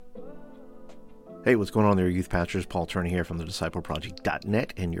Hey, what's going on there, youth pastors? Paul Turner here from the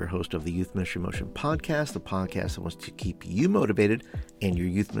discipleproject.net and your host of the Youth Ministry Motion podcast, the podcast that wants to keep you motivated and your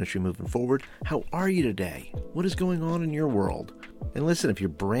youth ministry moving forward. How are you today? What is going on in your world? And listen, if you're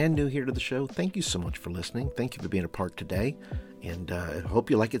brand new here to the show, thank you so much for listening. Thank you for being a part today. And I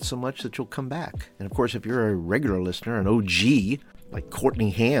hope you like it so much that you'll come back. And of course, if you're a regular listener, an OG, like Courtney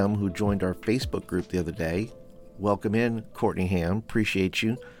Ham, who joined our Facebook group the other day, welcome in, Courtney Ham. Appreciate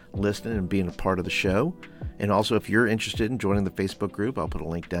you listening and being a part of the show. And also, if you're interested in joining the Facebook group, I'll put a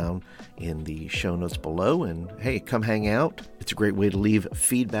link down in the show notes below. And hey, come hang out. It's a great way to leave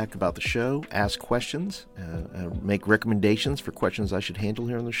feedback about the show, ask questions, make recommendations for questions I should handle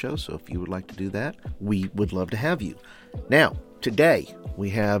here on the show. So if you would like to do that, we would love to have you. Now, today we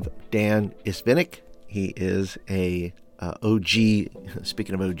have Dan Isvinik. He is a OG,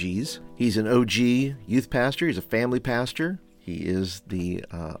 speaking of OGs, he's an OG youth pastor. He's a family pastor. He is the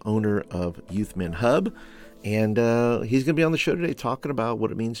owner of Youth Men Hub, and he's going to be on the show today talking about what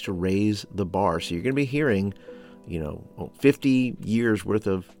it means to raise the bar. So you're going to be hearing, 50 years worth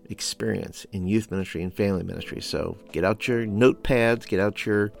of experience in youth ministry and family ministry. So get out your notepads, get out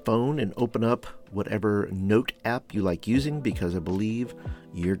your phone, and open up whatever note app you like using, because I believe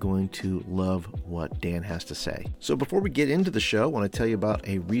you're going to love what Dan has to say. So before we get into the show, I want to tell you about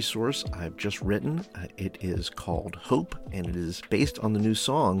a resource I've just written. It is called Hope, and it is based on the new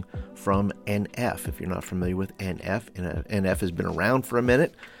song from NF. If you're not familiar with NF, NF has been around for a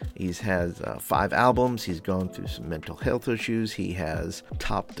minute. He has 5 albums. He's gone through some mental health issues. He has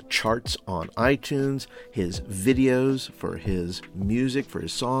topped the charts on iTunes. His videos for his music, for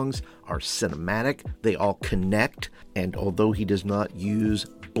his songs, are cinematic. They all connect. And although he does not use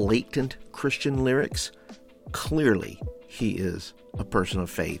blatant Christian lyrics, clearly he is a person of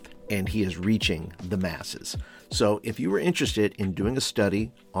faith and he is reaching the masses. So if you were interested in doing a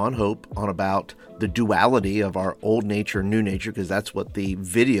study on Hope, on about the duality of our old nature, new nature, because that's what the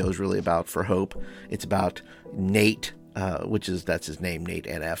video is really about for Hope. It's about Nate, that's his name, Nate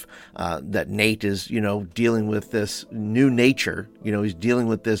NF, that Nate is, dealing with this new nature. He's dealing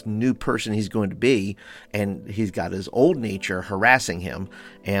with this new person he's going to be, and he's got his old nature harassing him.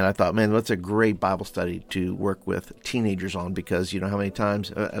 And I thought, man, that's a great Bible study to work with teenagers on, because how many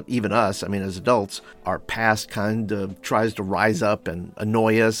times, even us, as adults, our past kind of tries to rise up and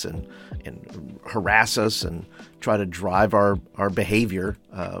annoy us and harass us and try to drive our behavior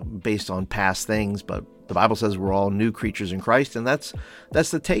based on past things. But the Bible says we're all new creatures in Christ, and that's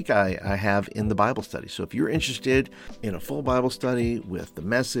the take I have in the Bible study. So if you're interested in a full Bible study with the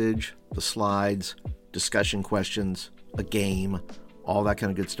message, the slides, discussion questions, a game, all that kind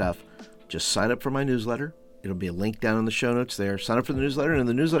of good stuff, just sign up for my newsletter. It'll be a link down in the show notes there. Sign up for the newsletter, and in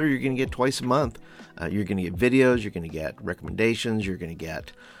the newsletter you're going to get twice a month. You're going to get videos, you're going to get recommendations, you're going to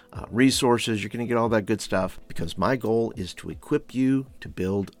get resources, you're going to get all that good stuff, because my goal is to equip you to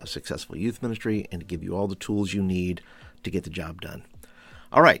build a successful youth ministry and to give you all the tools you need to get the job done.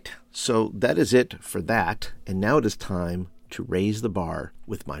 All right, so that is it for that, and now it is time to raise the bar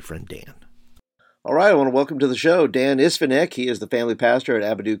with my friend Dan. All right, I want to welcome to the show Dan Isvinik. He is the family pastor at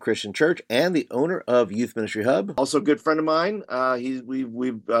Avenue Christian Church and the owner of Youth Ministry Hub. Also a good friend of mine.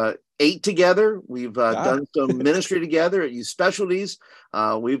 We've ate together. We've done some ministry together at Youth Specialties.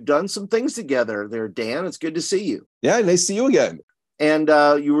 We've done some things together there, Dan. It's good to see you. Yeah, nice to see you again. And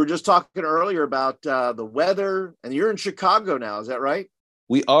you were just talking earlier about the weather, and you're in Chicago now. Is that right?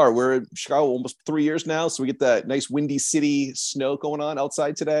 We are. We're in Chicago almost 3 years now, so we get that nice windy city snow going on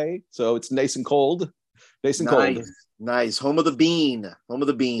outside today. So it's nice and cold. Cold. Nice. Home of the bean.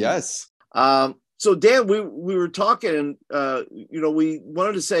 Yes. So Dan, we were talking, and we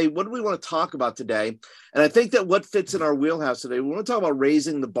wanted to say, what do we want to talk about today? And I think that what fits in our wheelhouse today, we want to talk about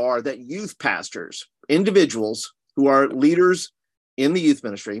raising the bar, that youth pastors, individuals who are leaders in the youth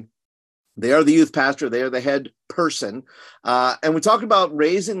ministry, they are the youth pastor, they are the head person. And we talked about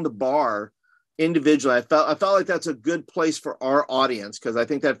raising the bar individually. I felt like that's a good place for our audience, because I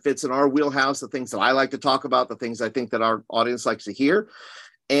think that fits in our wheelhouse, the things that I like to talk about, the things I think that our audience likes to hear.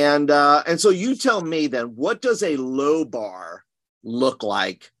 And so you tell me then, what does a low bar look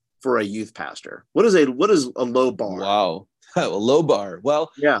like for a youth pastor? What is a low bar? Wow. A low bar.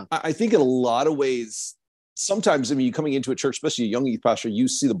 Well, yeah, I think in a lot of ways, sometimes, you coming into a church, especially a young youth pastor, you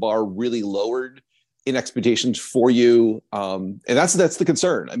see the bar really lowered in expectations for you. And that's the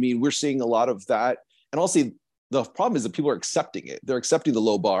concern. We're seeing a lot of that. And also the problem is that people are accepting it. They're accepting the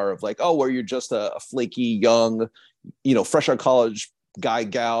low bar of like, oh, well, you're just a flaky, young, fresh out of college guy,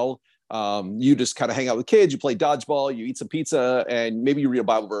 gal. You just kind of hang out with kids, you play dodgeball, you eat some pizza, and maybe you read a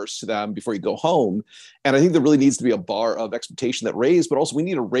Bible verse to them before you go home. And I think there really needs to be a bar of expectation that raised, but also we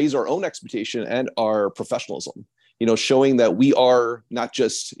need to raise our own expectation and our professionalism, showing that we are not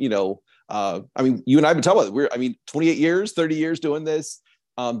just, you and I have been talking about it. 28 years, 30 years doing this.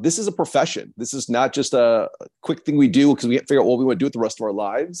 This is a profession. This is not just a quick thing we do because we can't figure out what we want to do with the rest of our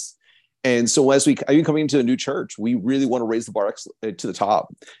lives. And so as I'm coming into a new church, we really want to raise the bar to the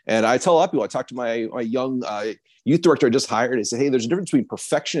top. And I tell a lot of people, I talked to my young youth director I just hired, and I said, hey, there's a difference between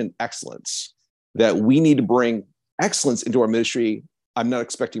perfection and excellence, that we need to bring excellence into our ministry. I'm not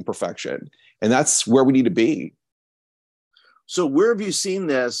expecting perfection. And that's where we need to be. So where have you seen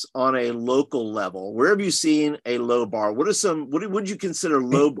this on a local level? Where have you seen a low bar? What would you consider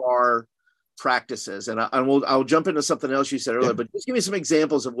low bar practices? And I'll jump into something else you said earlier, but just give me some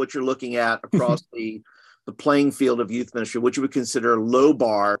examples of what you're looking at across the playing field of youth ministry, what you would consider low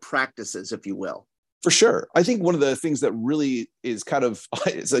bar practices, if you will. For sure. I think one of the things that really is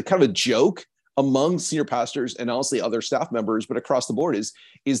it's a kind of a joke among senior pastors and honestly other staff members, but across the board is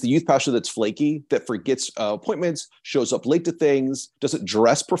the youth pastor that's flaky, that forgets appointments, shows up late to things, doesn't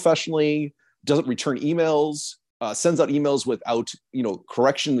dress professionally, doesn't return emails, sends out emails without,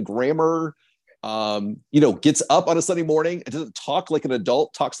 correction in grammar, gets up on a Sunday morning and doesn't talk like an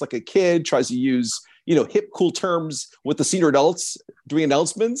adult, talks like a kid, tries to use, hip, cool terms with the senior adults doing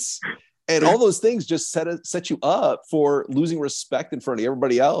announcements. And all those things just set you up for losing respect in front of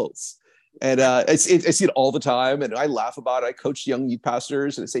everybody else. And I see it all the time, and I laugh about it. I coach young youth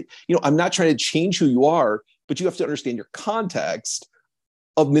pastors, and I say, I'm not trying to change who you are, but you have to understand your context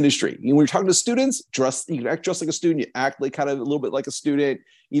of ministry. When you're talking to students, you can act just like a student. You act like kind of a little bit like a student.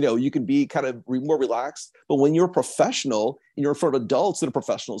 You can be kind of more relaxed. But when you're a professional and you're in front of adults that are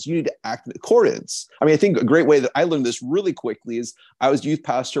professionals, you need to act in accordance. I think a great way that I learned this really quickly is I was youth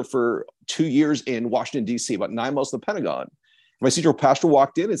pastor for 2 years in Washington, D.C., about 9 miles from the Pentagon. My senior pastor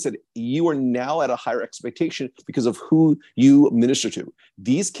walked in and said, you are now at a higher expectation because of who you minister to.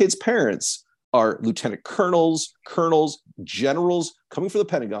 These kids' parents are lieutenant colonels, generals coming from the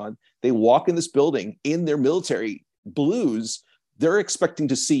Pentagon. They walk in this building in their military blues. They're expecting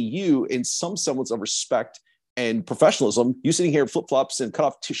to see you in some semblance of respect and professionalism. You sitting here in flip-flops and cut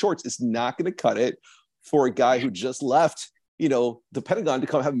off shorts is not going to cut it for a guy who just left, the Pentagon to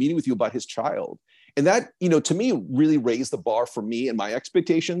come have a meeting with you about his child. And that, to me, really raised the bar for me and my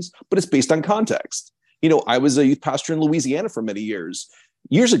expectations, but it's based on context. I was a youth pastor in Louisiana for many years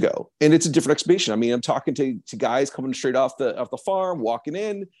ago, and it's a different expectation. I'm talking to guys coming straight off the farm, walking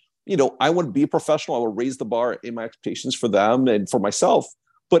in. I want to be a professional. I will raise the bar in my expectations for them and for myself,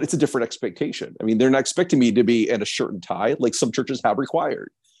 but it's a different expectation. They're not expecting me to be in a shirt and tie like some churches have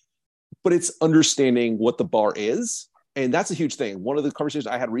required, but it's understanding what the bar is. And that's a huge thing. One of the conversations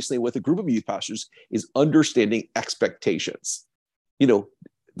I had recently with a group of youth pastors is understanding expectations.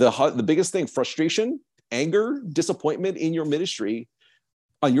 The biggest thing, frustration, anger, disappointment in your ministry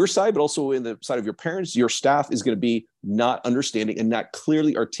on your side, but also in the side of your parents, your staff, is going to be not understanding and not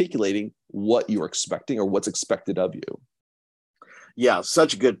clearly articulating what you're expecting or what's expected of you. Yeah,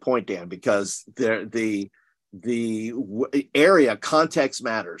 such a good point, Dan, because the area context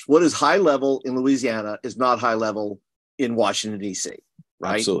matters. What is high level in Louisiana is not high level in Washington, D.C.,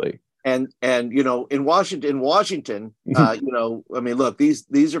 right? Absolutely. And in Washington, look,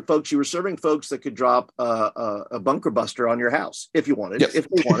 these are folks, you were serving folks that could drop a bunker buster on your house if you wanted, if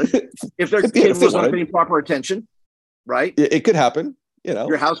they wanted, if their kid was not getting proper attention, right? It could happen,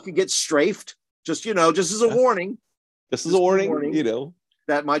 Your house could get strafed, just as a warning. This is a warning, that you need to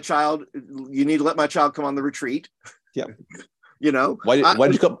let my child come on the retreat. Yeah. Why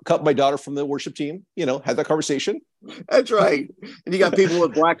did you cut my daughter from the worship team? Had that conversation. That's right. And you got people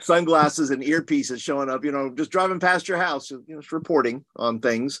with black sunglasses and earpieces showing up, just driving past your house, just reporting on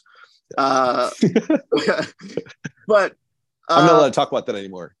things. But I'm not allowed to talk about that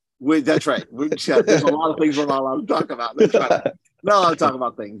anymore. That's right. There's a lot of things we're not allowed to talk about. That's right. Not allowed to talk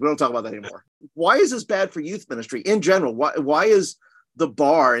about things. We don't talk about that anymore. Why is this bad for youth ministry in general? Why is the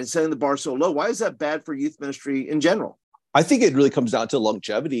bar and setting the bar so low? Why is that bad for youth ministry in general? I think it really comes down to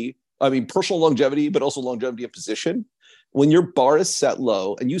longevity. Personal longevity, but also longevity of position. When your bar is set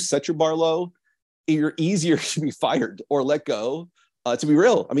low and you set your bar low, you're easier to be fired or let go. To be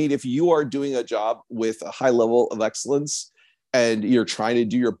real, if you are doing a job with a high level of excellence and you're trying to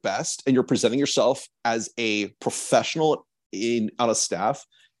do your best and you're presenting yourself as a professional on a staff,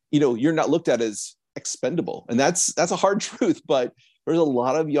 you're not looked at as expendable. And that's a hard truth, but there's a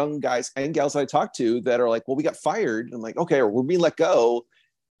lot of young guys and gals that I talk to that are like, well, we got fired. And I'm like, okay, or we're being let go.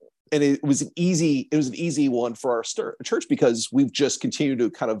 And it was an easy one for our church because we've just continued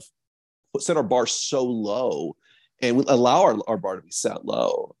to kind of set our bar so low and we allow our bar to be set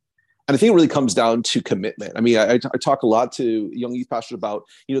low. And I think it really comes down to commitment. I mean, I talk a lot to young youth pastors about,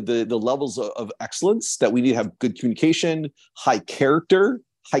 the levels of excellence that we need to have: good communication, high character,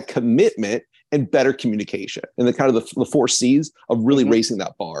 high commitment, and better communication. And the kind of the 4 C's of really raising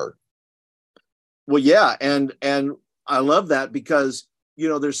that bar. Well, yeah. And I love that because,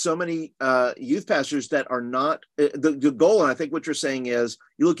 there's so many youth pastors that are not the goal. And I think what you're saying is,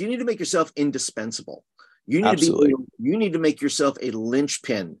 you need to make yourself indispensable. You need you need to make yourself a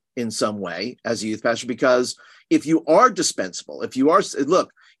linchpin in some way as a youth pastor, because if you are dispensable,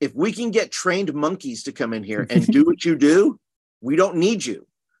 if we can get trained monkeys to come in here and do what you do, we don't need you.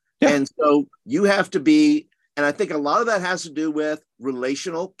 Yeah. And so you have to be, and I think a lot of that has to do with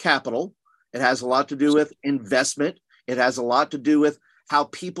relational capital. It has a lot to do with investment. It has a lot to do with how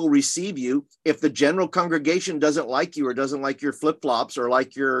people receive you. If the general congregation doesn't like you or doesn't like your flip-flops or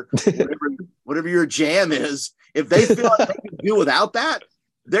like your whatever your jam is, if they feel like they can do without that,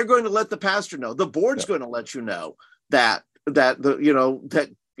 they're going to let the pastor know. The board's going to let you know that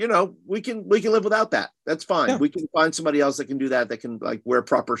we can live without that. That's fine. Yeah. We can find somebody else that can do that. That can wear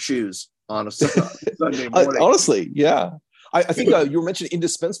proper shoes on a Sunday morning. Honestly, yeah. I think you were mentioning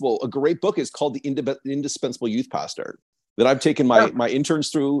indispensable. A great book is called The Indispensable Youth Pastor, that I've taken my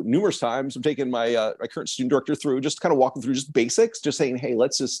interns through numerous times. I'm taking my current student director through, just kind of walking through just basics, just saying, hey,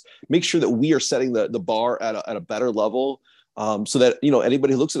 let's just make sure that we are setting the bar at a better level, so that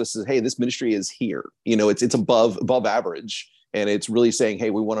anybody who looks at us says, hey, this ministry is here. It's above average, and it's really saying, hey,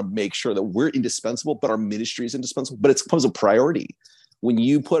 we want to make sure that we're indispensable, but our ministry is indispensable. But it becomes a priority when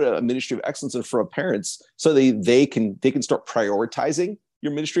you put a ministry of excellence in front of parents, so they can start prioritizing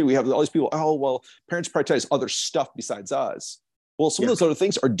your ministry. We have all these people, parents prioritize other stuff besides us. Well, some of those other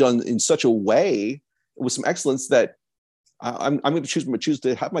things are done in such a way with some excellence that I'm going to choose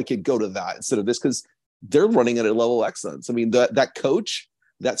to have my kid go to that instead of this, because they're running at a level of excellence. I mean, that coach,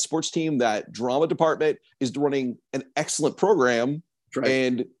 that sports team, that drama department is running an excellent program, right.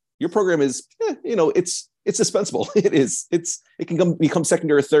 And your program is, it's dispensable. It can become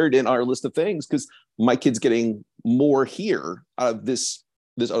second or third in our list of things because my kid's getting more here out of this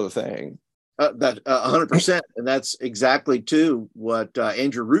other thing. That 100%. And that's exactly too what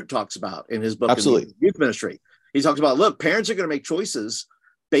Andrew Root talks about in his book, Absolutely. In the Youth Ministry. He talks about, look, parents are going to make choices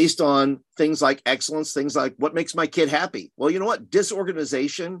based on things like excellence, things like what makes my kid happy. Well, you know what?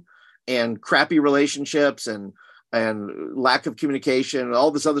 Disorganization and crappy relationships and lack of communication and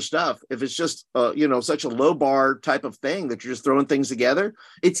all this other stuff, if it's just such a low bar type of thing that you're just throwing things together,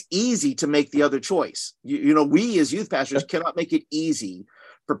 it's easy to make the other choice. We as youth pastors cannot make it easy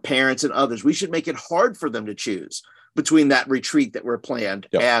for parents and others. We should make it hard for them to choose between that retreat that we're planned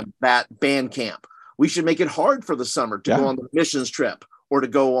and that band camp. We should make it hard for the summer to go on the missions trip or to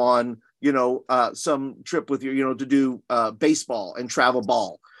go on some trip with you to do baseball and travel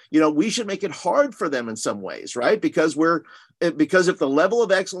ball. We should make it hard for them in some ways, right? Because if the level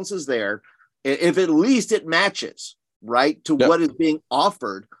of excellence is there, if at least it matches, right, to what is being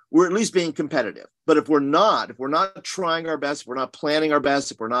offered, we're at least being competitive. But if we're not trying our best, if we're not planning our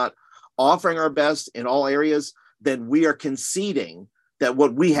best, if we're not offering our best in all areas, then we are conceding that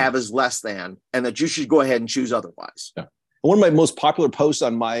what we have is less than, and that you should go ahead and choose otherwise. Yeah. One of my most popular posts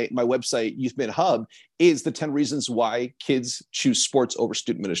on my website, Youth Min Hub, is the 10 reasons why kids choose sports over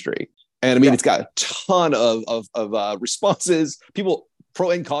student ministry. And I mean, it's got a ton of responses, people pro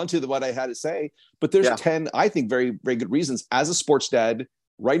and con to what I had to say. But there's 10, I think, very, very good reasons as a sports dad,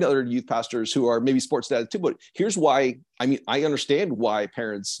 writing to other youth pastors who are maybe sports dads too. But here's why. I mean, I understand why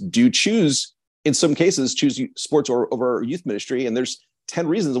parents do choose, in some cases, choose sports over youth ministry. And there's 10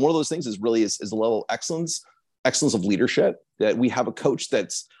 reasons. And one of those things is the level of excellence of leadership, that we have a coach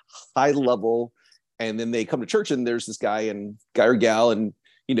that's high level, and then they come to church and there's this guy or gal, and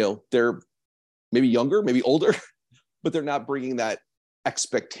they're maybe younger, maybe older, but they're not bringing that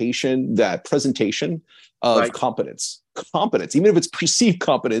expectation, that presentation of competence, even if it's perceived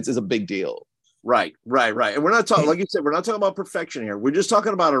competence, is a big deal. Right. And we're not talking, like you said, we're not talking about perfection here. We're just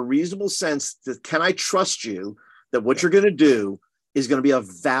talking about a reasonable sense that, can I trust you that what you're going to do is going to be of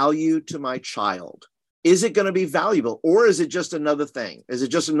value to my child? Is it going to be valuable, or is it just another thing? Is it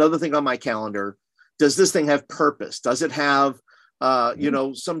just another thing on my calendar? Does this thing have purpose? Does it have,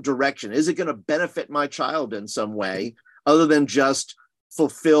 some direction? Is it going to benefit my child in some way other than just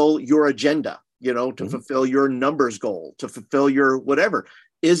fulfill your agenda, to fulfill your numbers goal, to fulfill your whatever?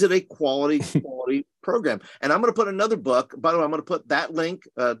 Is it a quality program? And I'm going to put another book. By the way, I'm going to put that link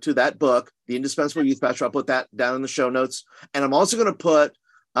to that book, The Indispensable Youth Pastor. I'll put that down in the show notes. And I'm also going to put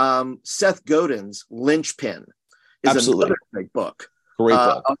Seth Godin's Lynchpin is another great book Great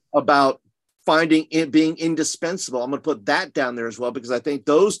book. About finding it being indispensable. I'm going to put that down there as well, because I think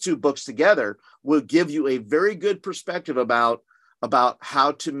those two books together will give you a very good perspective about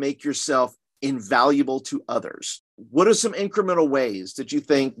how to make yourself invaluable to others. What are some incremental ways that you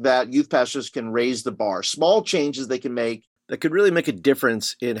think that youth pastors can raise the bar? Small changes they can make that could really make a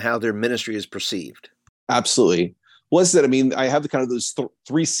difference in how their ministry is perceived. Absolutely. Well, I mean, I have the kind of those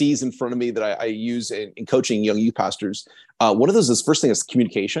three C's in front of me that I use in coaching young youth pastors. One of those is, first thing is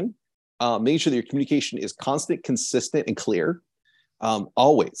communication. Making sure that your communication is constant, consistent, and clear,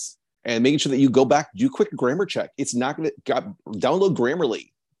 always. And making sure that you go back, do a quick grammar check. It's not going to download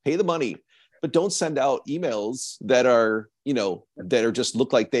Grammarly, pay the money, but don't send out emails that are just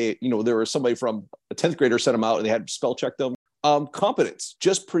look like there was somebody from a 10th grader sent them out and they had spell checked them. Competence,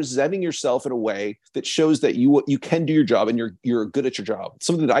 just presenting yourself in a way that shows that you can do your job and you're good at your job.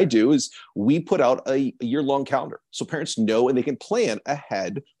 Something that I do is we put out a year-long calendar so parents know and they can plan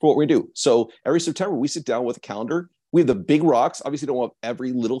ahead for what we do. So every September we sit down with a calendar. We have the big rocks. Obviously, don't have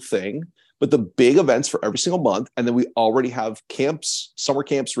every little thing, but the big events for every single month. And then we already have camps, summer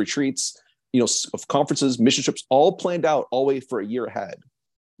camps, retreats, conferences, mission trips, all planned out all the way for a year ahead.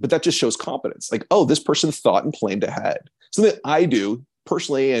 But that just shows competence. Like, oh, this person thought and planned ahead. Something that I do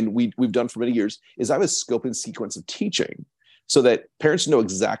personally, and we've done for many years, is I have a scope and sequence of teaching so that parents know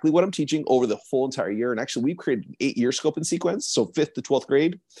exactly what I'm teaching over the full entire year. And actually, we've created an 8-year scope and sequence. So 5th to 12th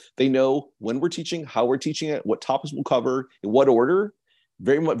grade, they know when we're teaching, how we're teaching it, what topics we'll cover, in what order.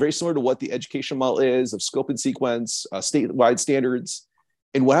 Very similar to what the education model is of scope and sequence, statewide standards.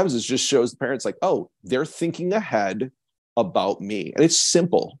 And what happens is just shows the parents like, oh, they're thinking ahead about me. And it's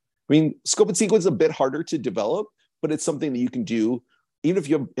simple. I mean, scope and sequence is a bit harder to develop, but it's something that you can do. Even if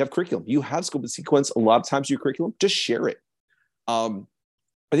you have curriculum, you have scope and sequence a lot of times in your curriculum, just share it. I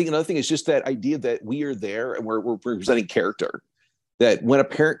think another thing is just that idea that we are there and we're presenting character, that when a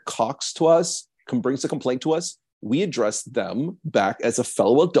parent talks to us, brings a complaint to us, we address them back as a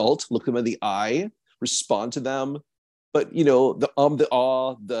fellow adult, look them in the eye, respond to them. But, the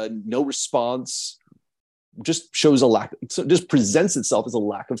awe, the no response just shows a lack, so just presents itself as a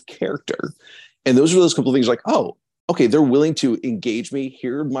lack of character. And those are those couple of things like, oh, okay, they're willing to engage me,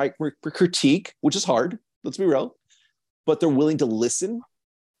 hear my critique, which is hard, let's be real, but they're willing to listen.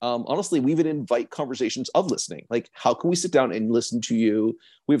 Honestly, we even invite conversations of listening. Like, how can we sit down and listen to you?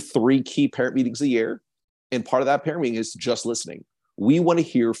 We have 3 key parent meetings a year. And part of that parent meeting is just listening. We want to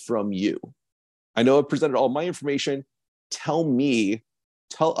hear from you. I know I've presented all my information. Tell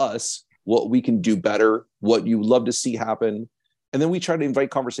us what we can do better, what you love to see happen. And then we try to invite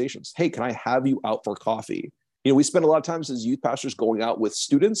conversations. Hey, can I have you out for coffee? We spend a lot of times as youth pastors going out with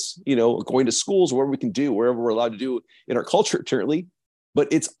students, going to schools, wherever we can do, wherever we're allowed to do in our culture, currently. But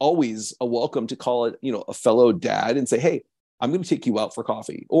it's always a welcome to call it, a fellow dad and say, hey, I'm going to take you out for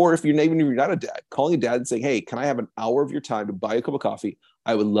coffee. Or if you're not a dad, calling a dad and saying, hey, can I have an hour of your time to buy a cup of coffee?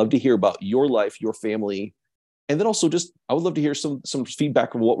 I would love to hear about your life, your family. And then also I would love to hear some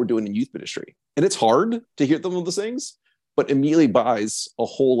feedback of what we're doing in youth ministry. And it's hard to hear some of those things, but immediately buys a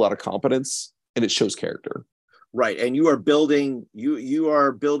whole lot of confidence and it shows character. Right. And you are building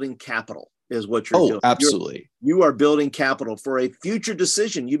capital is what you're doing. Absolutely. You are building capital for a future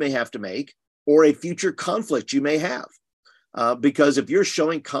decision you may have to make or a future conflict you may have. Because if you're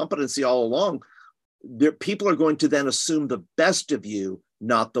showing competency all along, people are going to then assume the best of you,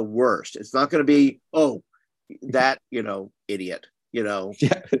 not the worst. It's not going to be, oh, that, idiot,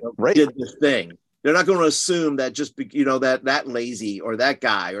 right, did this thing. They're not going to assume that just, that lazy or that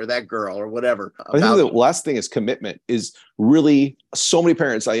guy or that girl or whatever. I think the last thing is commitment. Is really so many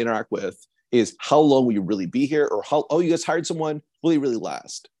parents I interact with is how long will you really be here? Or you guys hired someone, will he really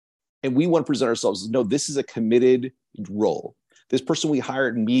last? And we want to present ourselves as, no, this is a committed role. This person we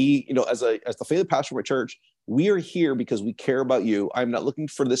hired, me, as the faithful pastor of my church, we are here because we care about you. I'm not looking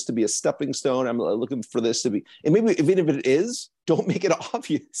for this to be a stepping stone. I'm not looking for this to be, and maybe even if it is, don't make it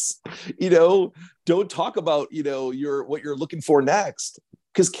obvious. Don't talk about, what you're looking for next,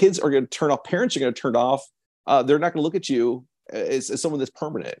 because kids are going to turn off. Parents are going to turn off. They're not going to look at you as someone that's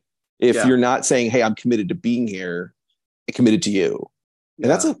permanent. If you're not saying, hey, I'm committed to being here and committed to you. And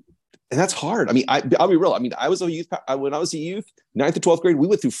that's hard. I mean, I'll be real. I mean, I was a youth, when I was a youth, 9th to 12th grade, we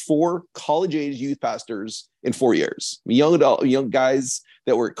went through 4 college-age youth pastors in 4 years. Young guys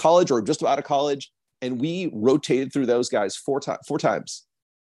that were at college or just out of college. And we rotated through those guys 4 times.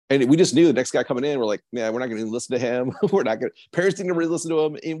 And we just knew the next guy coming in, we're like, man, we're not going to listen to him. Parents didn't really listen to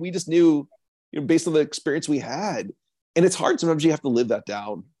him. And we just knew, based on the experience we had. And it's hard. Sometimes you have to live that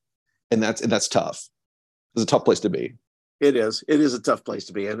down. And that's tough. It's a tough place to be. It is. It is a tough place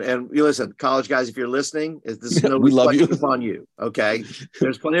to be. And you listen, college guys, if you're listening, this is no We love you. reflection upon you. Okay.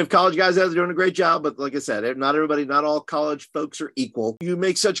 There's plenty of college guys out there doing a great job. But like I said, not everybody, not all college folks are equal. You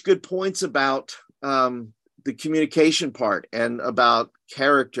make such good points about the communication part and about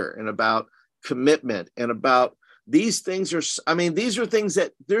character and about commitment and about these things these are things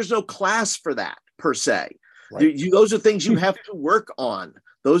that there's no class for that per se. Right. Those are things you have to work on.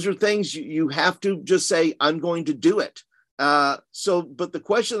 Those are things you have to just say, I'm going to do it. But the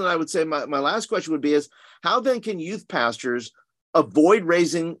question that I would say, my last question would be is, how then can youth pastors avoid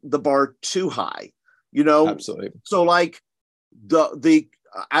raising the bar too high? Absolutely. So like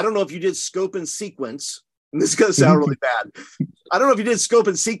I don't know if you did scope and sequence, and this is going to sound really bad. I don't know if you did scope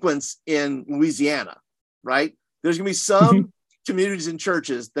and sequence in Louisiana, right? There's going to be some communities and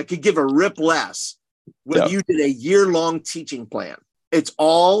churches that could give a rip less when you did a year-long teaching plan. It's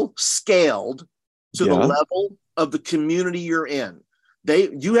all scaled to the level of the community you're in.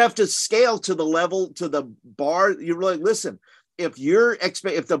 You have to scale to the level, to the bar. You're like, listen, if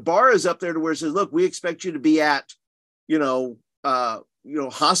the bar is up there to where it says, look, we expect you to be at,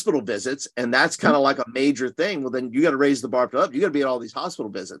 hospital visits, and that's kind of like a major thing. Well, then you got to raise the bar up. You got to be at all these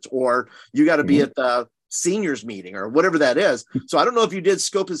hospital visits, or you got to be at the seniors meeting or whatever that is. So I don't know if you did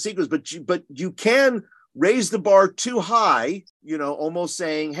scope and sequence, but you can raise the bar too high, almost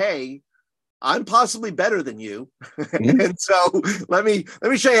saying, hey, I'm possibly better than you. And so let me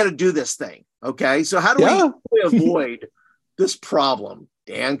show you how to do this thing. Okay. So how do we avoid this problem,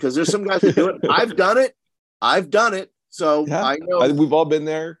 Dan? Because there's some guys who do it. I've done it. So I know we've all been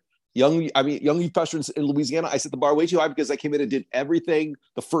there. Young youth pastors in Louisiana, I set the bar way too high because I came in and did everything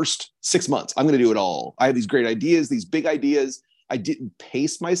the first 6 months. I'm going to do it all. I had these great ideas, these big ideas. I didn't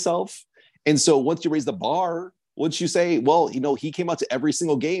pace myself. And so once you raise the bar, once you say, well, he came out to every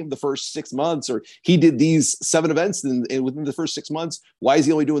single game the first 6 months, or he did these 7 events and within the first 6 months, why is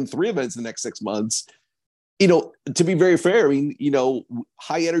he only doing 3 events the next 6 months? To be very fair,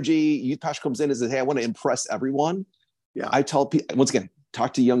 high energy youth pastor comes in and says, hey, I want to impress everyone. Yeah. I tell people, once again,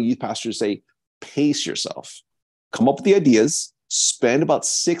 talk to young youth pastors, say, pace yourself, come up with the ideas, spend about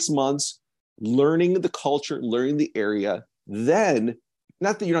 6 months learning the culture, learning the area. Then,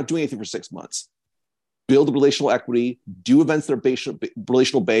 not that you're not doing anything for 6 months, build relational equity, do events that are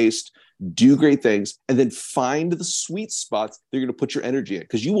relational based, do great things, and then find the sweet spots that you're going to put your energy in,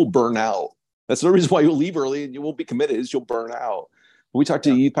 because you will burn out. That's the reason why you'll leave early and you won't be committed, is you'll burn out. We talk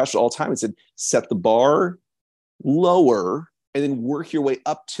to youth pastors all the time and said, set the bar lower and then work your way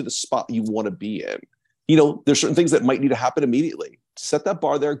up to the spot you want to be in. There's certain things that might need to happen immediately. Set that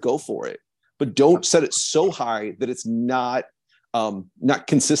bar there, go for it. But don't set it so high that it's not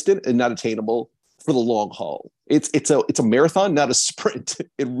consistent and not attainable for the long haul. It's a marathon, not a sprint.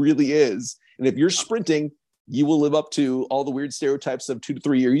 It really is. And if you're sprinting, you will live up to all the weird stereotypes of 2 to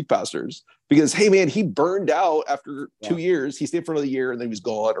 3 year youth pastors, because, hey man, he burned out after 2 years. He stayed for another year and then he was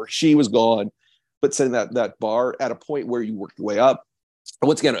gone, or she was gone. But setting that bar at a point where you work your way up. And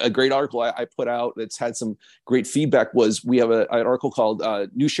once again, a great article I put out that's had some great feedback was, we have an article called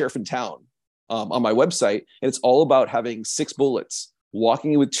New Sheriff in Town on my website. And it's all about having 6 bullets,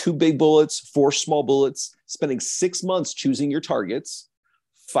 walking in with 2 big bullets, 4 small bullets, spending 6 months choosing your targets,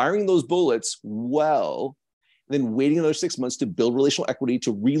 firing those bullets well, then waiting another 6 months to build relational equity,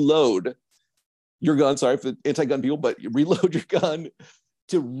 to reload your gun. Sorry for the anti-gun people, but you reload your gun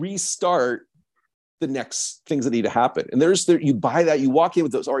to restart the next things that need to happen. And you buy that, you walk in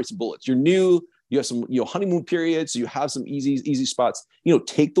with those already some bullets. You're new, you have some honeymoon periods, so you have some easy spots.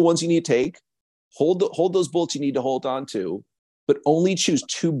 Take the ones you need to take, hold those bullets you need to hold on to, but only choose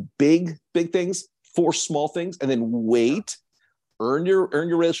 2 big things, 4 small things, and then wait, earn your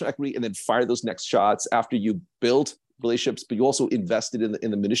relational equity, and then fire those next shots after you build relationships, but you also invested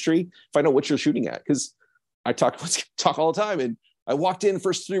in the ministry. Find out what you're shooting at. Because I talk all the time, and I walked in the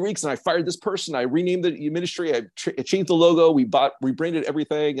first 3 weeks and I fired this person. I renamed the ministry. I changed the logo. We rebranded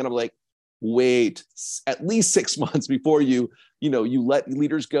everything. And I'm like, wait at least 6 months before you let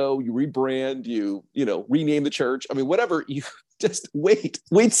leaders go, you rebrand, you rename the church. I mean, whatever, you just wait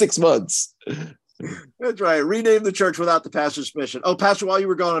 6 months. That's right. Rename the church without the pastor's permission. Oh, pastor, while you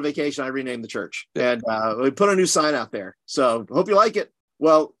were going on vacation, I renamed the church, and we put a new sign out there. So hope you like it.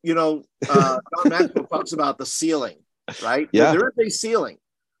 Well, John Maxwell talks about the ceiling. Right? Yeah. There is a ceiling.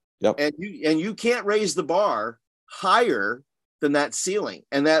 Yep. And you can't raise the bar higher than that ceiling.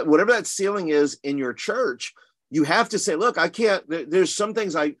 And that whatever that ceiling is in your church, you have to say, look, I can't, there's some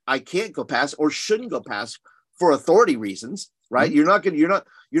things I can't go past or shouldn't go past for authority reasons. right? You're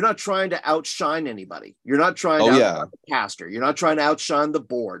not trying to outshine anybody. You're not trying to outshine the pastor. You're not trying to outshine the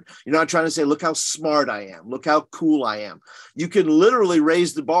board. You're not trying to say, look how smart I am. Look how cool I am. You can literally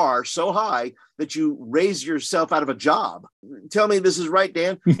raise the bar so high that you raise yourself out of a job. Tell me this is right,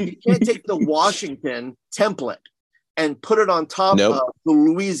 Dan. You can't take the Washington template and put it on top of the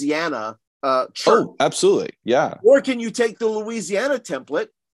Louisiana church. Oh, absolutely. Yeah. Or can you take the Louisiana template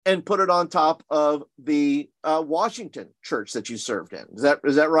and put it on top of the Washington church that you served in?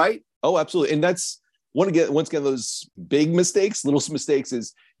 Is that right? Oh, absolutely. And that's once again, those big mistakes, little mistakes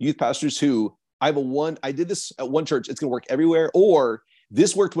is youth pastors who I did this at one church. It's going to work everywhere. Or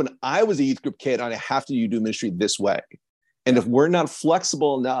this worked when I was a youth group kid and I have to do ministry this way. And if we're not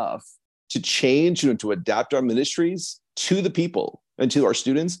flexible enough to change and to adapt our ministries to the people and to our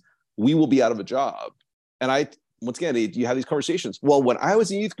students, we will be out of a job. And once again, you have these conversations. Well, when I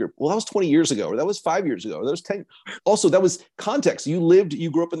was in youth group, that was 20 years ago, or that was 5 years ago, or that was 10. Also, that was context. You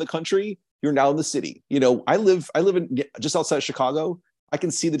grew up in the country. You're now in the city. I live in just outside of Chicago. I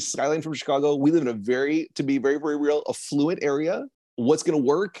can see the skyline from Chicago. We live in to be very, very real, affluent area. What's going to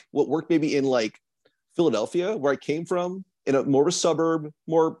work? What worked maybe in like Philadelphia, where I came from, in a more of a suburb,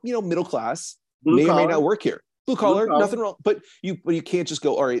 more, middle class, may or may not work here. Blue collar, nothing wrong. But you can't just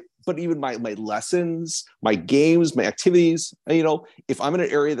go, all right, but even my lessons, my games, my activities, if I'm in an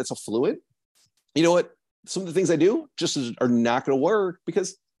area that's affluent, you know what? Some of the things I do just are not going to work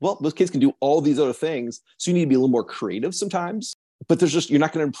because, well, those kids can do all these other things. So you need to be a little more creative sometimes, but you're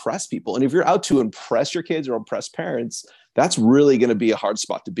not going to impress people. And if you're out to impress your kids or impress parents, that's really going to be a hard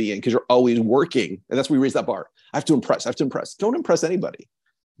spot to be in because you're always working. And that's where we raise that bar. I have to impress. Don't impress anybody.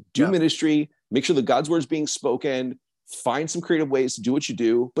 Do ministry, make sure that God's word is being spoken, find some creative ways to do what you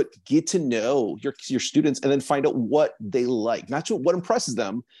do, but get to know your students and then find out what they like, not just what impresses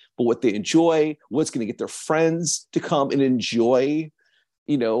them, but what they enjoy, what's going to get their friends to come and enjoy,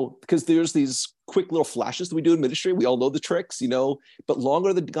 because there's these quick little flashes that we do in ministry. We all know the tricks, but gone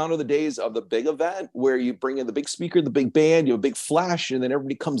are the days of the big event where you bring in the big speaker, the big band, you have a big flash, and then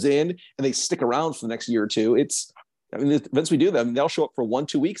everybody comes in and they stick around for the next year or two. The events we do them, they'll show up for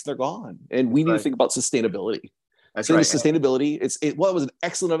 1-2 weeks, they're gone. And we need to think about sustainability. That's right. Sustainability. It was an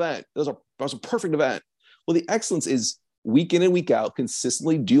excellent event. It was a perfect event. Well, the excellence is week in and week out,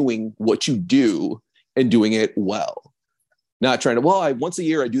 consistently doing what you do and doing it well. Not trying to, once a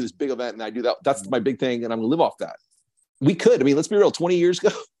year I do this big event and I do that. That's my big thing. And I'm going to live off that. We could, let's be real. 28 years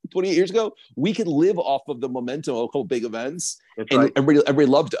ago, we could live off of the momentum of a couple big events. That's right. Everybody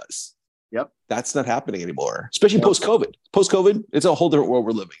loved us. Yep. That's not happening anymore, especially post-COVID. Post-COVID, it's a whole different world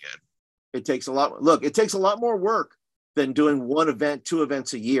we're living in. It takes a lot more work than doing one event, 2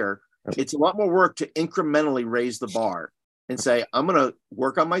 events a year. It's a lot more work to incrementally raise the bar and say, I'm going to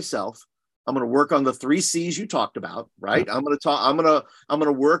work on myself. I'm going to work on the 3 C's you talked about, right? I'm going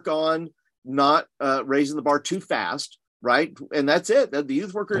to work on not raising the bar too fast, right? And that's it. The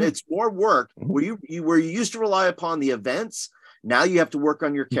youth worker, it's more work. Where you used to rely upon the events, now you have to work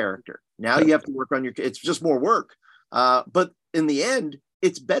on your character. Now you have to work on it's just more work. But in the end,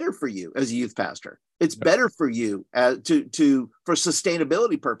 it's better for you as a youth pastor. It's better for you for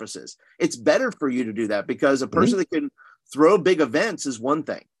sustainability purposes. It's better for you to do that because a person that can throw big events is one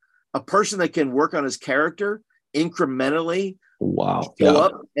thing. A person that can work on his character incrementally, show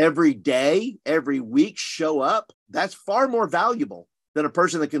up every day, every week, show up. That's far more valuable than a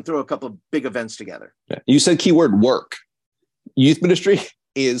person that can throw a couple of big events together. Yeah. You said keyword work. Youth ministry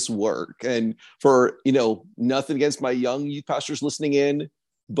is work. And for, nothing against my young youth pastors listening in,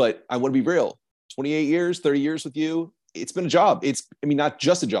 but I want to be real. 28 years, 30 years with you, it's been a job. Not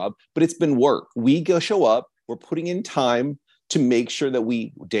just a job, but it's been work. We go show up. We're putting in time to make sure that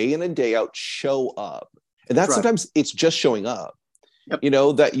we day in and day out show up. And that's sometimes it's just showing up. Yep.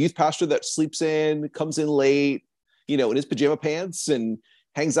 That youth pastor that sleeps in, comes in late, in his pajama pants and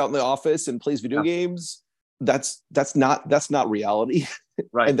hangs out in the office and plays video games. That's not reality.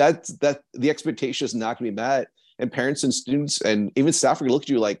 Right. And that the expectation is not going to be met. And parents and students and even staff are going to look at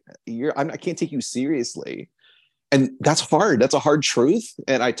you like, I can't take you seriously. And that's hard. That's a hard truth.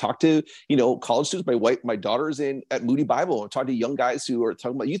 And I talk to, college students. My daughter's at Moody Bible. I talk to young guys who are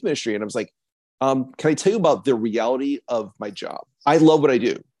talking about youth ministry. And I was like, can I tell you about the reality of my job? I love what I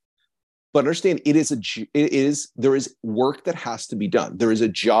do, but understand there is work that has to be done. There is a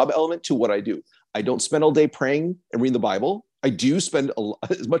job element to what I do. I don't spend all day praying and reading the Bible. I do spend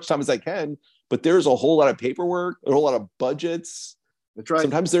as much time as I can, but there's a whole lot of paperwork, a whole lot of budgets. That's right.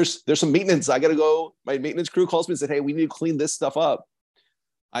 Sometimes there's some maintenance. I got to go. My maintenance crew calls me and said, "Hey, we need to clean this stuff up."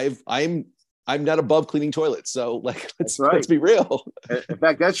 I'm I'm not above cleaning toilets. So like, let's right. be real. In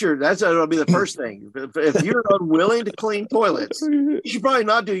fact, that'll be the first thing. If you're unwilling to clean toilets, you should probably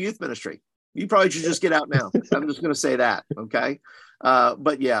not do youth ministry. You probably should just get out now. I'm just going to say that. Okay.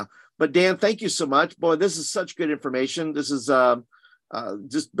 But Dan, thank you so much. Boy, this is such good information. This is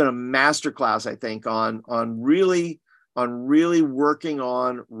just been a masterclass, I think, on really working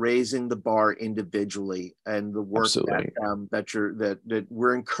on raising the bar individually, and the work that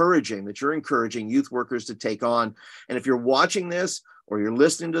you're encouraging youth workers to take on. And if you're watching this or you're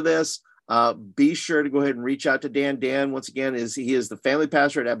listening to this, be sure to go ahead and reach out to Dan. Dan, once again, he is the family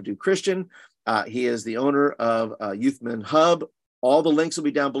pastor at Abadu Christian. He is the owner of Youth Men Hub. All the links will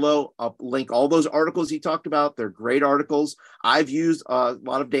be down below. I'll link all those articles he talked about. They're great articles. I've used a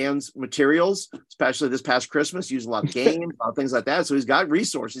lot of Dan's materials, especially this past Christmas, used a lot of games, a lot of things like that. So he's got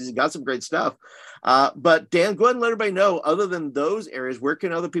resources. He's got some great stuff. But Dan, go ahead and let everybody know, other than those areas, where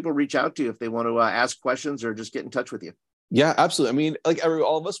can other people reach out to you if they want to ask questions or just get in touch with you? Yeah, absolutely. I mean, like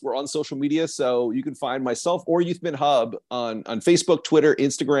all of us, we're on social media. So you can find myself or Youth Men Hub on Facebook, Twitter,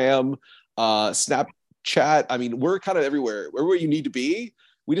 Instagram, Snapchat. I mean, we're kind of everywhere, wherever you need to be.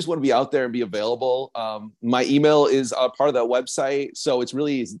 We just want to be out there and be available. My email is part of that website. So it's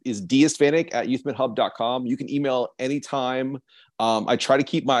really is dsvanek@youthmenhub.com. You can email anytime. I try to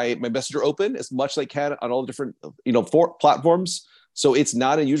keep my messenger open as much as I can on all the different, platforms. So it's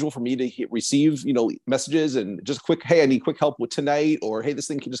not unusual for me to receive, messages and just quick, hey, I need quick help with tonight, or hey, this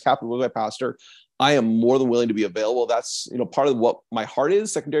thing can just happen with my pastor. I am more than willing to be available. That's, part of what my heart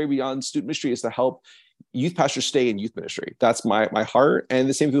is. Secondary beyond student ministry is to help youth pastors stay in youth ministry. That's my heart. And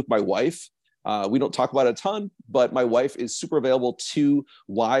the same thing with my wife. We don't talk about it a ton, but my wife is super available to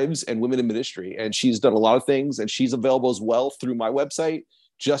wives and women in ministry. And she's done a lot of things, and she's available as well through my website,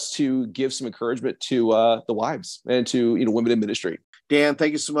 just to give some encouragement to the wives and to women in ministry. Dan,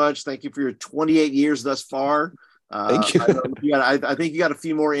 thank you so much. Thank you for your 28 years thus far. Thank you. I think you got a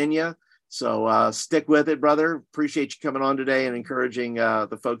few more in you. So stick with it, brother. Appreciate you coming on today and encouraging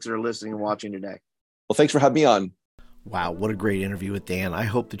the folks that are listening and watching today. Well, thanks for having me on. Wow, what a great interview with Dan. I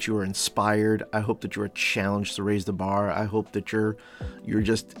hope that you are inspired. I hope that you are challenged to raise the bar. I hope that you're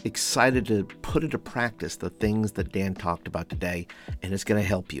just excited to put into practice the things that Dan talked about today, and it's going to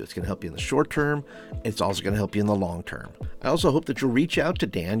help you. It's going to help you in the short term. It's also going to help you in the long term. I also hope that you'll reach out to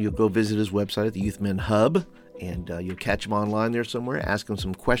Dan. You'll go visit his website at the Youth Men Hub, and you'll catch him online there somewhere, ask him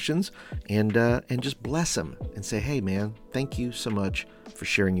some questions, and just bless him and say, hey, man, thank you so much for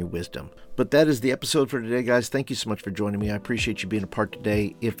sharing your wisdom. But that is the episode for today, guys. Thank you so much for joining me. I appreciate you being a part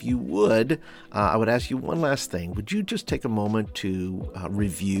today. If you would, I would ask you one last thing. Would you just take a moment to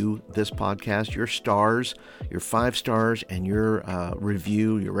review this podcast? Your stars, your 5 stars, and your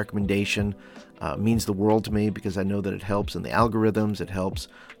review, your recommendation means the world to me, because I know that it helps in the algorithms. It helps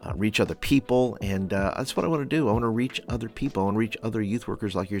reach other people, and that's what I want to do. I want to reach other people. I want to reach other youth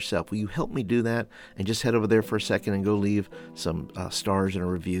workers like yourself. Will you help me do that? And just head over there for a second and go leave some stars and a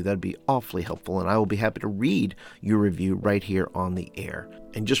review. That'd be awfully helpful, and I will be happy to read your review right here on the air.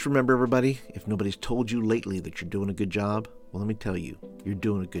 And just remember, everybody, if nobody's told you lately that you're doing a good job, well, let me tell you, you're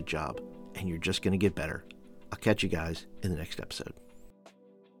doing a good job, and you're just going to get better. I'll catch you guys in the next episode.